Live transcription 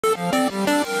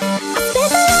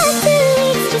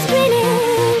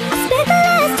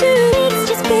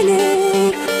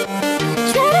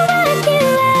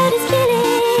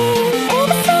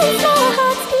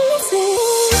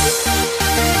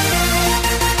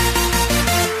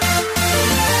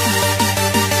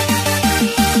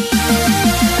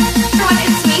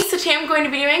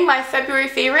my February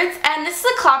favorites, and this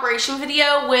is a collaboration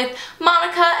video with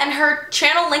Monica, and her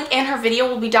channel link and her video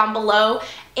will be down below.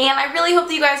 And I really hope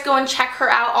that you guys go and check her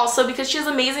out also because she has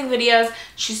amazing videos.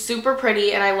 She's super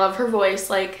pretty and I love her voice.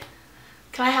 Like,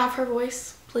 can I have her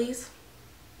voice, please?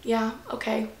 Yeah,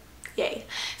 okay. Yay.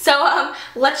 So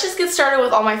let's just get started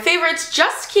with all my favorites.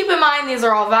 Just keep in mind these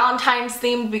are all Valentine's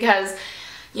themed because,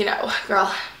 you know,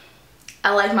 girl,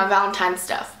 I like my Valentine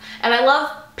stuff. And I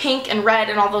love pink and red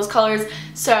and all those colors,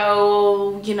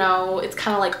 so, you know, it's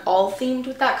kind of like all themed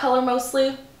with that color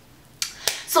mostly.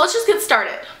 So let's just get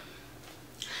started.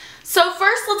 So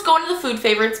first, let's go into the food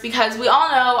favorites because we all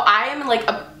know I'm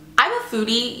a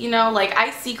foodie, you know, like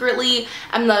I secretly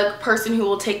am the person who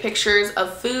will take pictures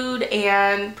of food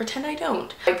and pretend I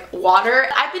don't. Like water.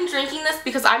 I've been drinking this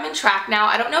because I'm in track now.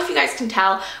 I don't know if you guys can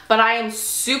tell, but I am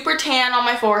super tan on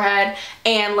my forehead,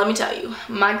 and let me tell you,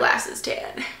 my glass is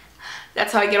tan.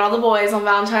 That's how I get all the boys on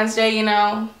Valentine's Day, you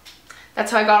know.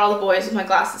 That's how I got all the boys with my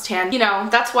glasses tan. You know,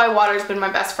 that's why water's been my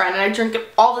best friend, and I drink it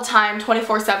all the time,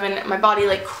 24/7. My body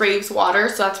like craves water,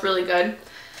 so that's really good.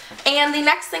 And the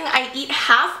next thing, I eat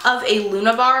half of a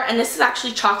Luna bar, and this is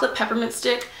actually chocolate peppermint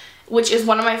stick, which is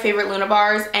one of my favorite Luna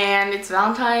bars, and it's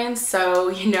Valentine's, so,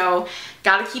 you know,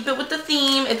 gotta keep it with the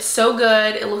theme. It's so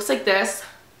good. It looks like this.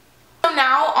 So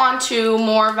now on to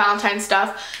more Valentine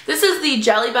stuff. This is the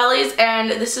Jelly Bellies,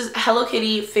 and this is Hello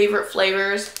Kitty favorite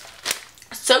flavors.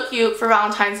 So cute for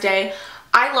Valentine's Day.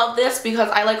 I love this because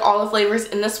I like all the flavors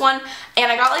in this one,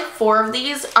 and I got like 4 of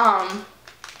these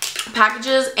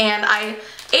packages, and I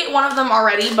ate one of them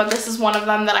already, but this is one of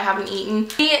them that I haven't eaten.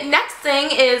 The next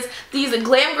thing is these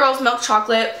Glam Girls milk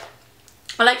chocolate,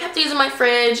 and I kept these in my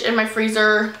fridge and my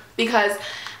freezer because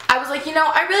I was like, you know,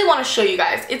 I really want to show you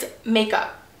guys. It's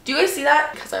makeup. Do you guys see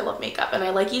that? Because I love makeup and I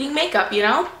like eating makeup, you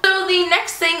know? So the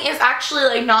next thing is actually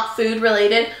like not food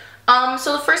related.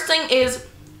 So the first thing is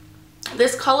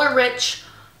this Color Rich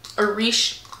or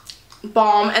Riche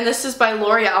balm, and this is by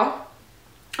L'Oreal.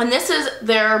 And this is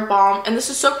their balm, and this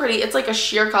is so pretty. It's like a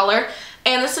sheer color,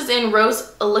 and this is in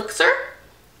Rose Elixir,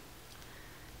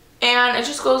 and it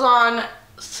just goes on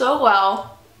so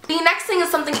well. The next thing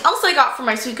is something else I got from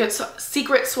my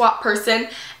secret swap person,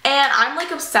 and I'm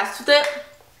like obsessed with it.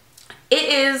 It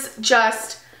is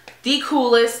just the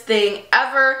coolest thing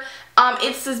ever.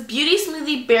 It's this Beauty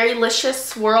Smoothie Berrylicious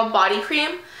Swirl Body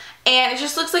Cream, and it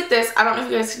just looks like this. I don't know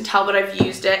if you guys can tell, but I've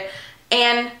used it,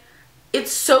 and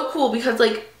it's so cool because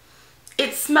like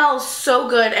it smells so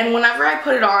good, and whenever I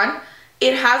put it on,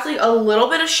 it has like a little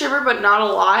bit of shimmer but not a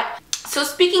lot. So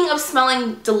speaking of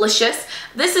smelling delicious,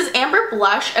 this is Amber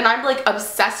Blush, and I'm like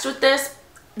obsessed with this.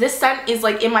 This scent is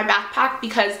like in my backpack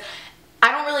because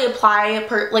I don't really apply,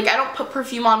 I don't put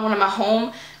perfume on when I'm at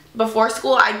home before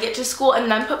school. I get to school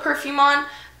and then put perfume on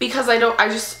because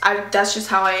that's just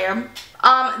how I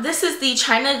am. This is the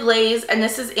China Glaze, and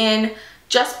this is in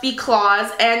Just Be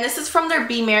Claws, and this is from their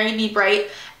Be Merry Be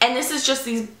Bright, and this is just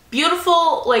these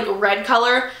beautiful like red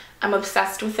color. I'm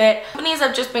obsessed with it. Companies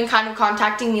have just been kind of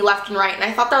contacting me left and right, and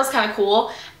I thought that was kind of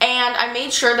cool, and I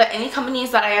made sure that any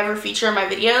companies that I ever feature in my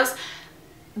videos,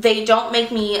 they don't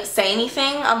make me say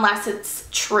anything unless it's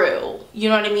true. You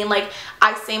know what I mean? Like,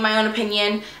 I say my own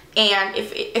opinion, and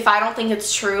if I don't think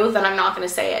it's true, then I'm not gonna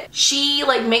say it. She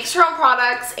like makes her own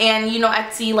products, and you know,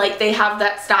 Etsy, like they have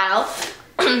that style.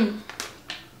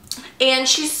 And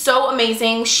she's so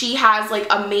amazing. She has like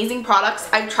amazing products.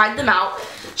 I've tried them out.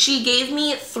 She gave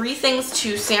me 3 things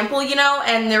to sample, you know,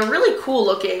 and they're really cool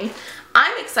looking.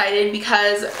 I'm excited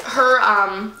because her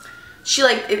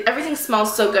everything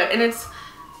smells so good, and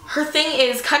her thing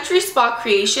is Country Spa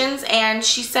Creations, and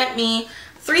she sent me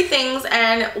 3 things,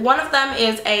 and one of them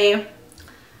is and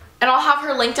I'll have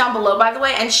her link down below, by the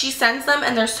way, and she sends them,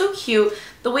 and they're so cute.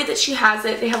 The way that she has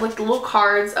it, they have like the little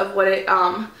cards of what it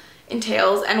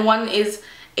entails, and one is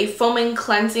a foaming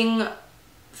cleansing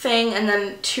thing, and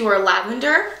then 2 are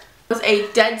lavender. It was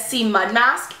a Dead Sea mud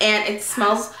mask, and it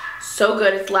smells so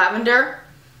good. It's lavender.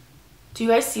 Do you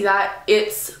guys see that?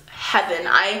 It's heaven.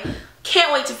 I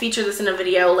can't wait to feature this in a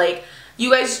video. Like,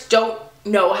 you guys don't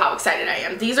know how excited I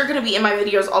am. These are going to be in my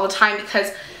videos all the time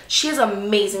because she is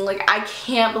amazing. Like, I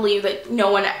can't believe that no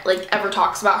one like ever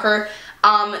talks about her.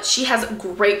 She has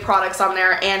great products on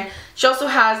there, and she also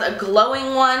has a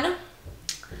glowing one,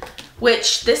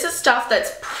 which this is stuff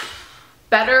that's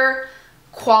better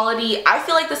quality. I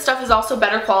feel like this stuff is also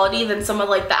better quality than some of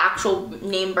like the actual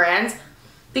name brands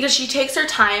because she takes her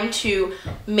time to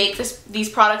make these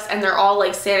products, and they're all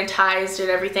like sanitized and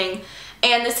everything.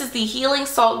 And this is the Healing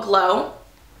Salt Glow,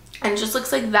 and it just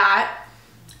looks like that.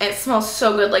 And it smells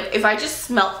so good. Like, if I just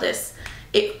smelt this,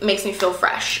 it makes me feel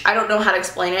fresh. I don't know how to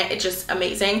explain it. It's just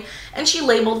amazing. And she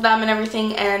labeled them and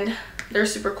everything, and they're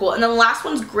super cool. And then the last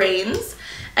one's Grains,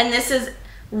 and this is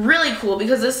really cool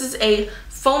because this is a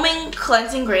foaming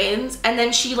cleansing grains, and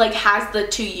then she like has the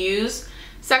to use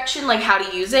section, like how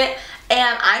to use it.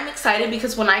 And I'm excited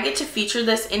because when I get to feature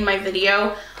this in my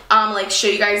video, like show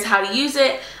you guys how to use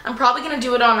it, I'm probably gonna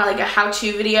do it on like a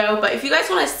how-to video. But if you guys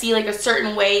want to see like a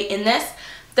certain way in this,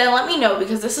 then let me know,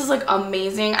 because this is like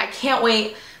amazing. I can't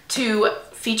wait to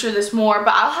feature this more,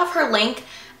 but I'll have her link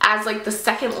as like the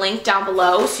second link down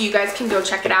below so you guys can go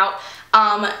check it out.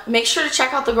 Make sure to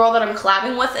check out the girl that I'm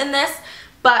collabing with in this,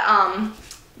 but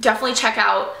definitely check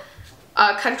out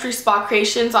Country Spa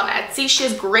Creations on Etsy. She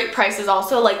has great prices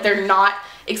also. Like, they're not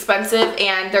expensive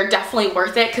and they're definitely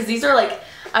worth it, because these are like,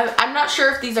 I'm not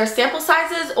sure if these are sample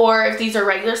sizes or if these are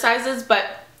regular sizes, but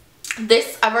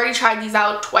this, I've already tried these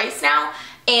out twice now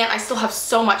and I still have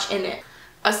so much in it.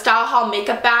 A Style Haul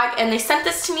makeup bag, and they sent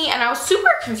this to me and I was super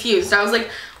confused. I was like,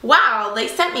 wow, they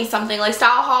sent me something. Like,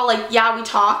 Style Haul, like, yeah, we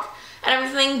talk and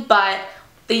everything, but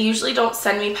they usually don't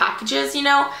send me packages, you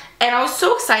know? And I was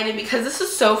so excited because this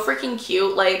is so freaking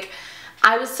cute. Like,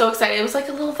 I was so excited. It was like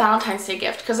a little Valentine's Day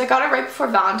gift because I got it right before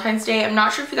Valentine's Day. I'm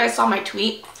not sure if you guys saw my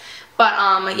tweet, but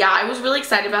yeah, I was really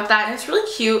excited about that, and it's really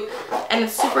cute and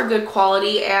it's super good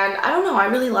quality, and I don't know, I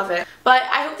really love it. But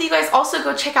I hope that you guys also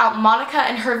go check out Monica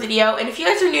and her video, and if you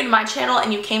guys are new to my channel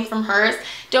and you came from hers,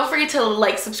 don't forget to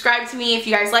like subscribe to me if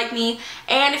you guys like me,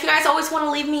 and if you guys always want to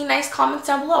leave me nice comments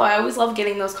down below. I always love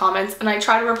getting those comments and I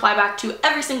try to reply back to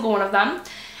every single one of them.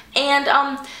 And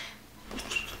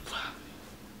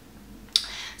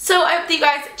so I hope that you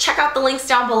guys check out the links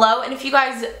down below, and if you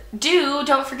guys do,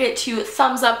 don't forget to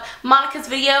thumbs up Monica's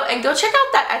video and go check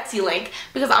out that Etsy link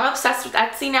because I'm obsessed with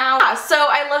Etsy now. So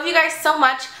I love you guys so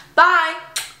much. Bye!